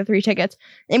got like the 3 tickets.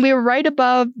 And we were right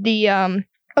above the,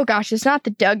 oh gosh, it's not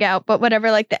the dugout, but whatever,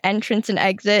 like the entrance and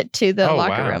exit to the Oh,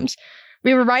 locker wow. rooms.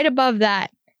 We were right above that.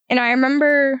 And I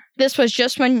remember this was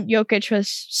just when Jokic was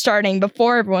starting,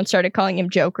 before everyone started calling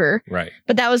him Joker. Right.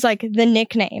 But that was like the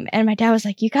nickname. And my dad was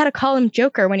like, you got to call him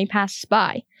Joker when he passes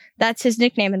by. That's his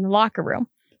nickname in the locker room.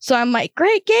 So I'm like,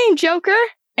 great game, Joker.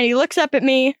 And he looks up at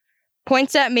me,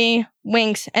 points at me,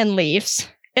 winks, and leaves.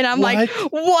 And I'm like,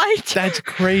 what? That's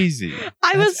crazy.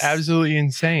 I That's was absolutely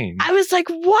insane. I was like,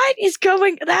 what is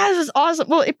going? That is awesome.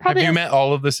 Well, it Have probably you met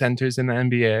all of the centers in the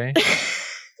NBA?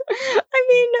 I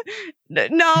mean,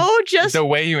 no, just The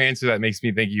way you answer that makes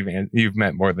me think you've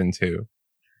met more than 2.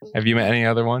 Have you met any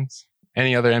other ones?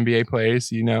 Any other NBA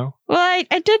players you know? well,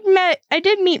 I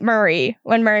did meet Murray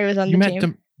when Murray was on You the met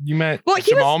team. you met Well,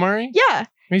 he Jamal Murray? Yeah.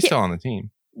 He's he- still on the team.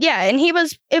 Yeah, and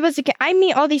I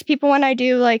meet all these people when I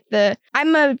do like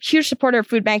I'm a huge supporter of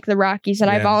Food Bank of the Rockies, and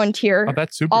I Yeah. volunteer Oh,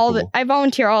 that's super cool. I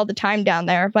volunteer all the time down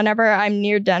there. Whenever I'm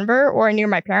near Denver or near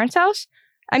my parents' house,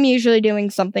 I'm usually doing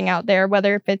something out there,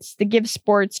 whether if it's the Give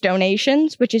Sports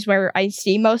donations, which is where I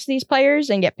see most of these players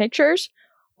and get pictures,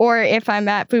 or if I'm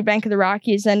at Food Bank of the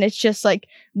Rockies and it's just like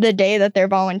the day that they're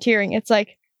volunteering. It's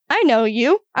like, I know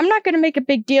you. I'm not going to make a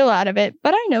big deal out of it,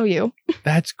 but I know you.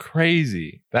 That's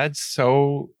crazy. That's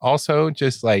so also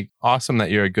just like awesome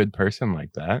that you're a good person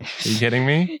like that. Are you kidding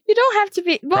me? You don't have to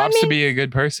be. Well, Props I mean, to be a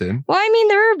good person. Well, I mean,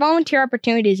 there are volunteer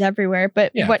opportunities everywhere,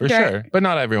 but Yeah, for sure. But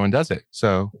not everyone does it.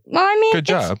 So Well, I mean, good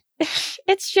job.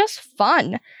 It's just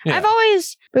fun. Yeah. I've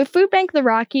always, the Food Bank of the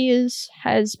Rockies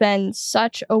has been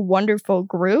such a wonderful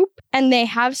group, and they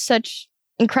have such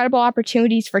incredible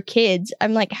opportunities for kids.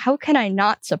 I'm like, how can I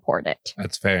not support it?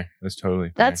 That's fair. That's totally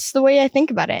fair. That's the way I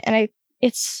think about it, and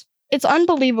it's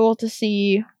unbelievable to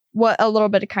see what a little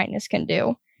bit of kindness can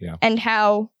do, Yeah. and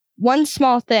how one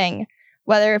small thing,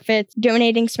 whether if it's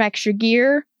donating some extra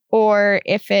gear or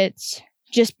if it's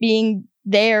just being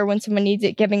there when someone needs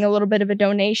it, giving a little bit of a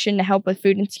donation to help with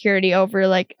food insecurity over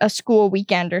like a school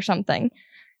weekend or something.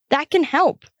 that can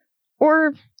help.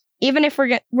 Or even if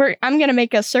I'm going to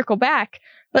make a circle back,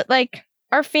 but like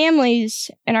our families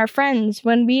and our friends,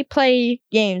 when we play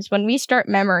games, when we start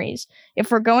memories, if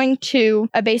we're going to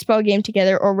a baseball game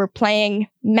together or we're playing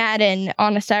Madden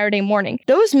on a Saturday morning,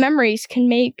 those memories can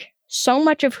make so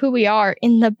much of who we are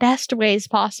in the best ways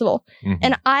possible. Mhm.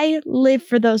 And I live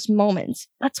for those moments.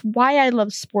 That's why I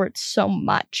love sports so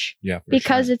much. Yeah, for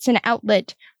Because sure. it's an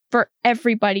outlet for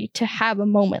everybody to have a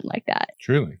moment like that.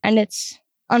 Truly. And it's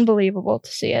unbelievable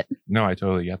to see it. No, I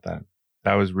totally get that.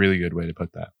 That was a really good way to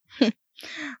put that.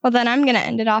 Well, then I'm going to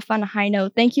end it off on a high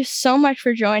note. Thank you so much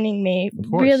for joining me. Of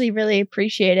course. Really, really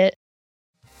appreciate it.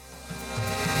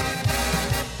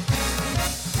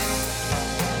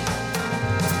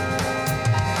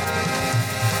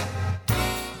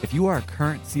 If you are a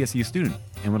current CSU student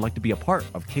and would like to be a part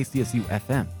of KCSU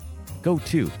FM, go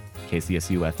to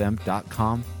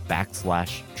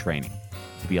kcsufm.com/training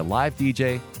to be a live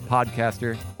DJ,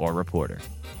 podcaster, or reporter.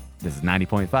 This is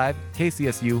 90.5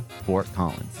 KCSU Fort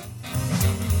Collins.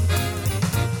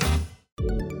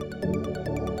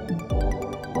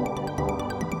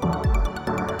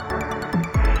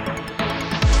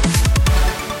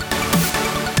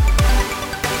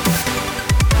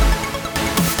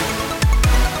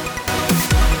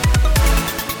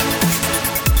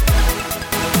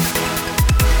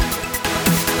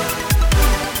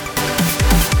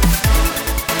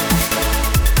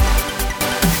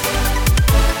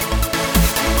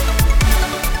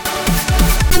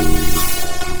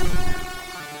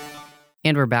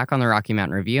 And we're back on the Rocky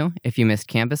Mountain Review. If you missed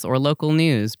campus or local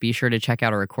news, be sure to check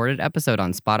out a recorded episode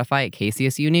on Spotify at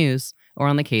KCSU News or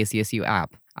on the KCSU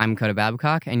app. I'm Coda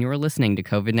Babcock, and you're listening to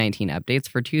COVID-19 updates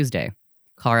for Tuesday.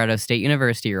 Colorado State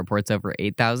University reports over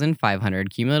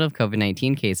 8,500 cumulative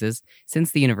COVID-19 cases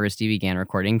since the university began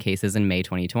recording cases in May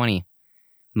 2020.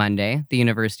 Monday, the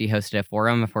university hosted a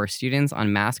forum for students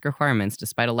on mask requirements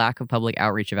despite a lack of public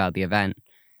outreach about the event.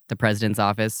 The President's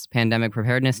Office, Pandemic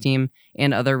Preparedness Team,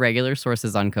 and other regular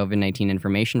sources on COVID-19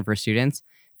 information for students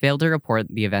failed to report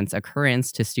the event's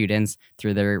occurrence to students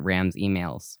through their RAMS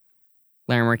emails.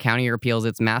 Larimer County repeals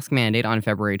its mask mandate on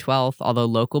February 12th, although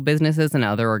local businesses and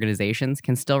other organizations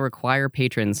can still require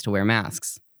patrons to wear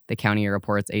masks. The county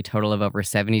reports a total of over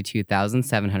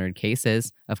 72,700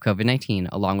 cases of COVID-19,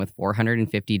 along with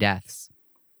 450 deaths.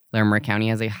 Larimer County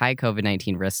has a high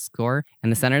COVID-19 risk score, and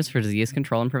the Centers for Disease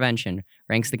Control and Prevention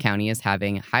ranks the county as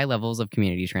having high levels of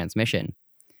community transmission.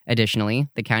 Additionally,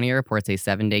 the county reports a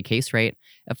 7-day case rate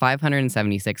of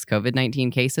 576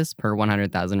 COVID-19 cases per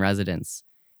 100,000 residents.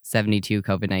 72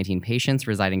 COVID-19 patients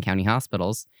reside in county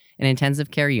hospitals, and intensive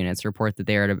care units report that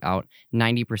they are at about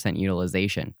 90%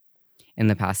 utilization. In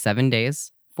the past 7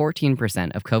 days,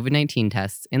 14% of COVID-19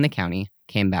 tests in the county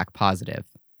came back positive.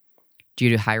 Due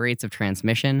to high rates of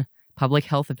transmission, public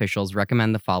health officials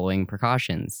recommend the following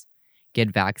precautions.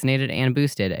 Get vaccinated and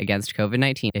boosted against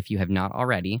COVID-19 if you have not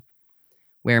already.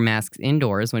 Wear masks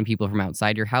indoors when people from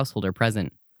outside your household are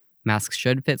present. Masks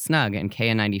should fit snug, and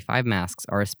KN95 masks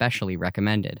are especially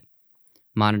recommended.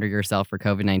 Monitor yourself for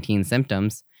COVID-19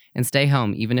 symptoms, and stay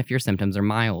home even if your symptoms are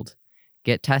mild.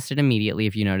 Get tested immediately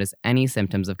if you notice any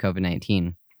symptoms of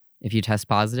COVID-19. If you test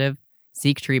positive,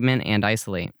 seek treatment and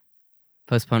isolate.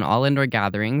 Postpone all indoor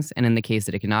gatherings, and in the case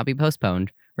that it cannot be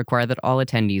postponed, require that all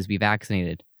attendees be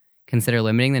vaccinated. Consider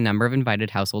limiting the number of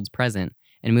invited households present,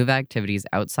 and move activities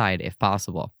outside if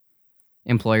possible.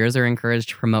 Employers are encouraged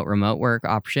to promote remote work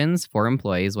options for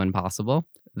employees when possible.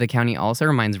 The county also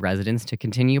reminds residents to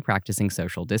continue practicing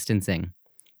social distancing.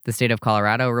 The state of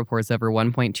Colorado reports over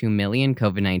 1.2 million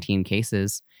COVID-19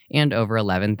 cases and over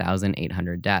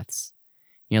 11,800 deaths.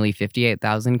 Nearly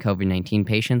 58,000 COVID-19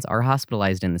 patients are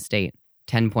hospitalized in the state.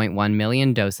 10.1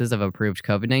 million doses of approved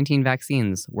COVID-19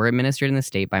 vaccines were administered in the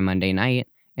state by Monday night,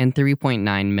 and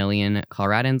 3.9 million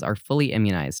Coloradans are fully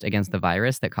immunized against the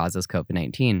virus that causes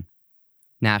COVID-19.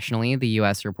 Nationally, the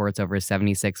U.S. reports over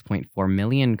 76.4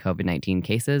 million COVID-19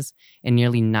 cases, and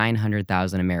nearly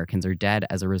 900,000 Americans are dead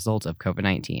as a result of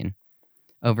COVID-19.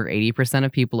 Over 80%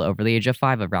 of people over the age of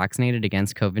 5 are vaccinated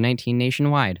against COVID-19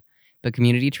 nationwide, but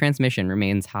community transmission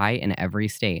remains high in every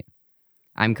state.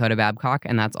 I'm Coda Babcock,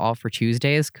 and that's all for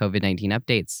Tuesday's COVID-19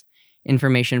 updates.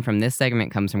 Information from this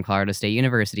segment comes from Colorado State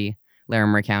University,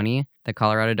 Larimer County, the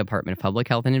Colorado Department of Public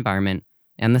Health and Environment,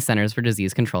 and the Centers for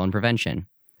Disease Control and Prevention.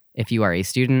 If you are a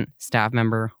student, staff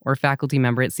member, or faculty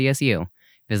member at CSU,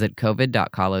 visit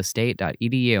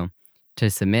covid.colostate.edu to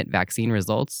submit vaccine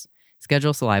results,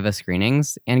 schedule saliva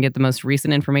screenings, and get the most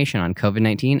recent information on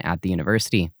COVID-19 at the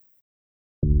university.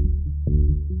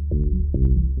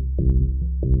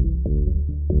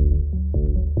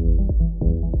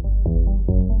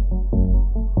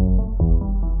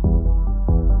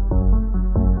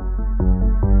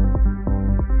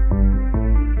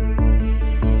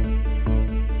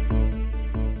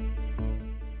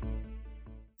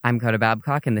 I'm Coda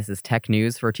Babcock, and this is Tech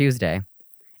News for Tuesday.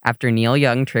 After Neil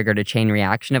Young triggered a chain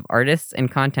reaction of artists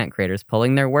and content creators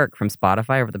pulling their work from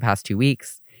Spotify over the past 2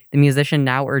 weeks, the musician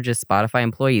now urges Spotify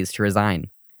employees to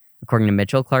resign. According to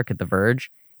Mitchell Clark at The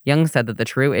Verge, Young said that the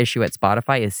true issue at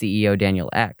Spotify is CEO Daniel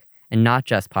Ek, and not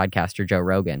just podcaster Joe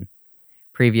Rogan.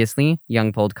 Previously,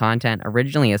 Young pulled content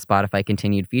originally as Spotify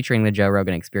continued featuring the Joe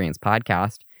Rogan Experience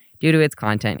podcast due to its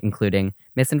content including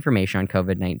misinformation on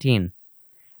COVID-19.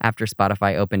 After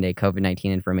Spotify opened a COVID-19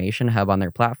 information hub on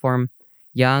their platform,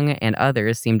 Young and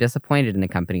others seemed disappointed in the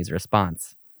company's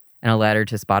response. In a letter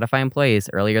to Spotify employees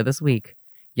earlier this week,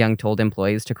 Young told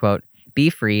employees to, quote, be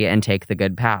free and take the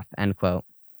good path, end quote.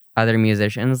 Other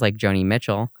musicians like Joni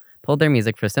Mitchell pulled their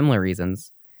music for similar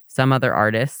reasons. Some other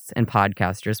artists and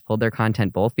podcasters pulled their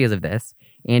content both because of this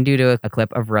and due to a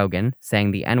clip of Rogan saying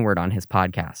the N-word on his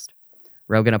podcast.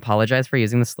 Rogan apologized for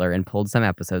using the slur and pulled some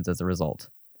episodes as a result.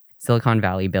 Silicon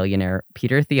Valley billionaire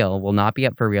Peter Thiel will not be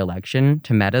up for re-election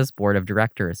to Meta's board of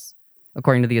directors.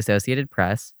 According to the Associated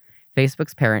Press,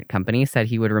 Facebook's parent company said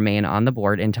he would remain on the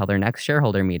board until their next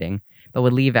shareholder meeting, but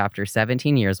would leave after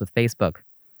 17 years with Facebook.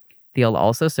 Thiel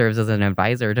also serves as an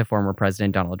advisor to former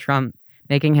President Donald Trump,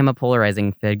 making him a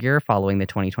polarizing figure following the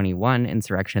 2021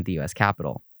 insurrection at the U.S.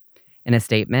 Capitol. In a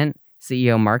statement,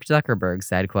 CEO Mark Zuckerberg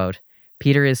said, quote,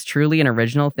 Peter is truly an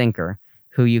original thinker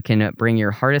who you can bring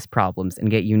your hardest problems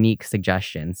and get unique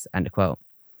suggestions, end quote.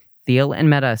 Thiel and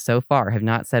Meta so far have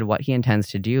not said what he intends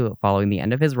to do following the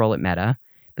end of his role at Meta,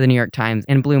 but the New York Times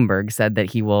and Bloomberg said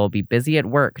that he will be busy at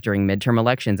work during midterm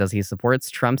elections as he supports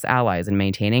Trump's allies in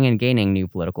maintaining and gaining new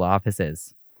political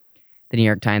offices. The New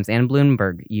York Times and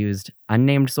Bloomberg used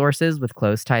unnamed sources with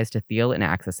close ties to Thiel in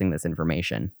accessing this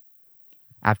information.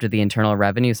 After the Internal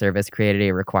Revenue Service created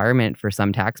a requirement for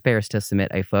some taxpayers to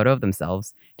submit a photo of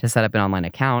themselves to set up an online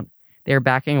account, they are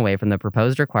backing away from the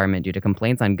proposed requirement due to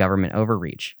complaints on government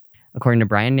overreach. According to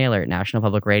Brian Naylor at National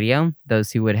Public Radio,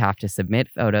 those who would have to submit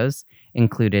photos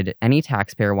included any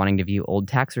taxpayer wanting to view old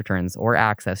tax returns or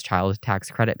access child tax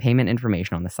credit payment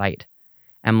information on the site.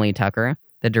 Emily Tucker,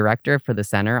 the director for the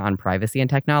Center on Privacy and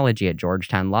Technology at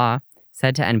Georgetown Law,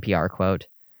 said to NPR, quote,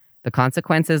 the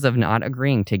consequences of not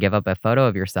agreeing to give up a photo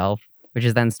of yourself, which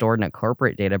is then stored in a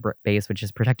corporate database which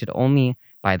is protected only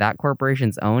by that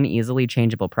corporation's own easily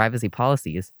changeable privacy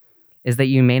policies, is that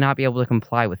you may not be able to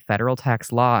comply with federal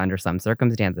tax law under some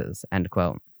circumstances, end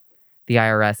quote. The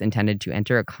IRS intended to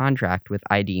enter a contract with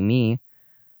ID.me,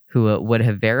 who would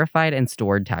have verified and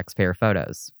stored taxpayer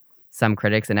photos. Some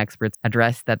critics and experts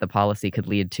addressed that the policy could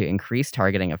lead to increased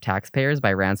targeting of taxpayers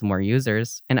by ransomware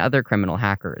users and other criminal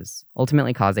hackers,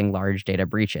 ultimately causing large data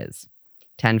breaches.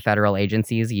 10 federal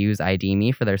agencies use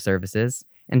ID.me for their services,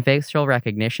 and facial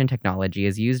recognition technology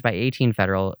is used by 18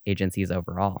 federal agencies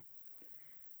overall.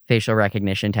 Facial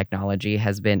recognition technology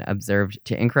has been observed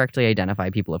to incorrectly identify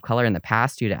people of color in the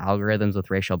past due to algorithms with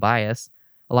racial bias,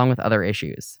 along with other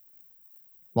issues.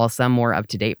 While some more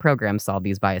up-to-date programs solve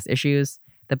these bias issues,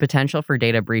 the potential for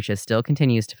data breaches still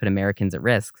continues to put Americans at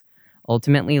risk,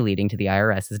 ultimately leading to the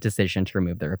IRS's decision to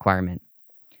remove the requirement.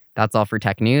 That's all for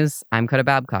Tech News. I'm Coda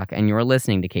Babcock, and you're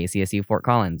listening to KCSU Fort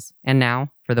Collins. And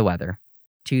now for the weather.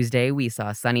 Tuesday, we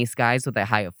saw sunny skies with a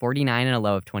high of 49 and a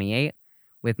low of 28,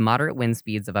 with moderate wind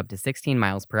speeds of up to 16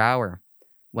 miles per hour.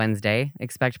 Wednesday,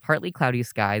 expect partly cloudy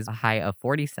skies, a high of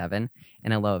 47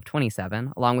 and a low of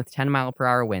 27, along with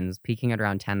 10-mile-per-hour winds peaking at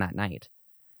around 10 that night.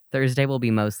 Thursday will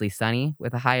be mostly sunny,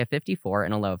 with a high of 54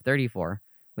 and a low of 34,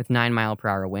 with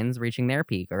 9-mile-per-hour winds reaching their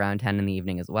peak around 10 in the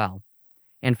evening as well.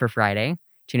 And for Friday,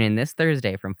 tune in this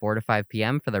Thursday from 4 to 5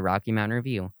 p.m. for the Rocky Mountain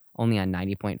Review, only on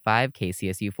 90.5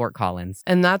 KCSU Fort Collins.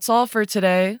 And that's all for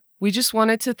today. We just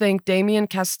wanted to thank Damian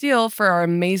Castile for our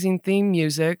amazing theme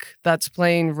music that's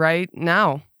playing right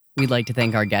now. We'd like to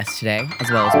thank our guests today,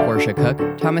 as well as Portia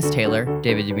Cook, Thomas Taylor,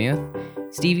 David Demuth,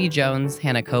 Stevie Jones,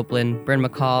 Hannah Copeland, Bryn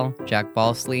McCall, Jack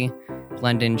Balsley,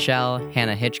 London Shell,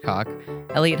 Hannah Hitchcock,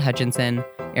 Elliot Hutchinson,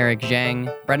 Eric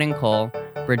Zhang, Brennan Cole,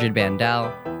 Bridget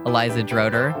Bandel, Eliza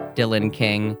Droder, Dylan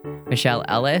King, Michelle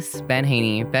Ellis, Ben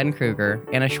Haney, Ben Kruger,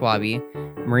 Anna Schwabi,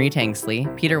 Marie Tanksley,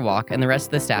 Peter Walk, and the rest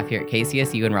of the staff here at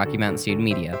KCSU and Rocky Mountain Student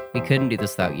Media. We couldn't do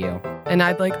this without you. And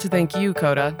I'd like to thank you,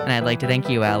 Coda. And I'd like to thank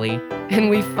you, Allie. And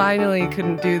we finally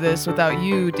couldn't do this without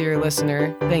you, dear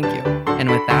listener. Thank you. And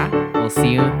with that, we'll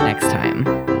see you next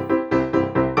time.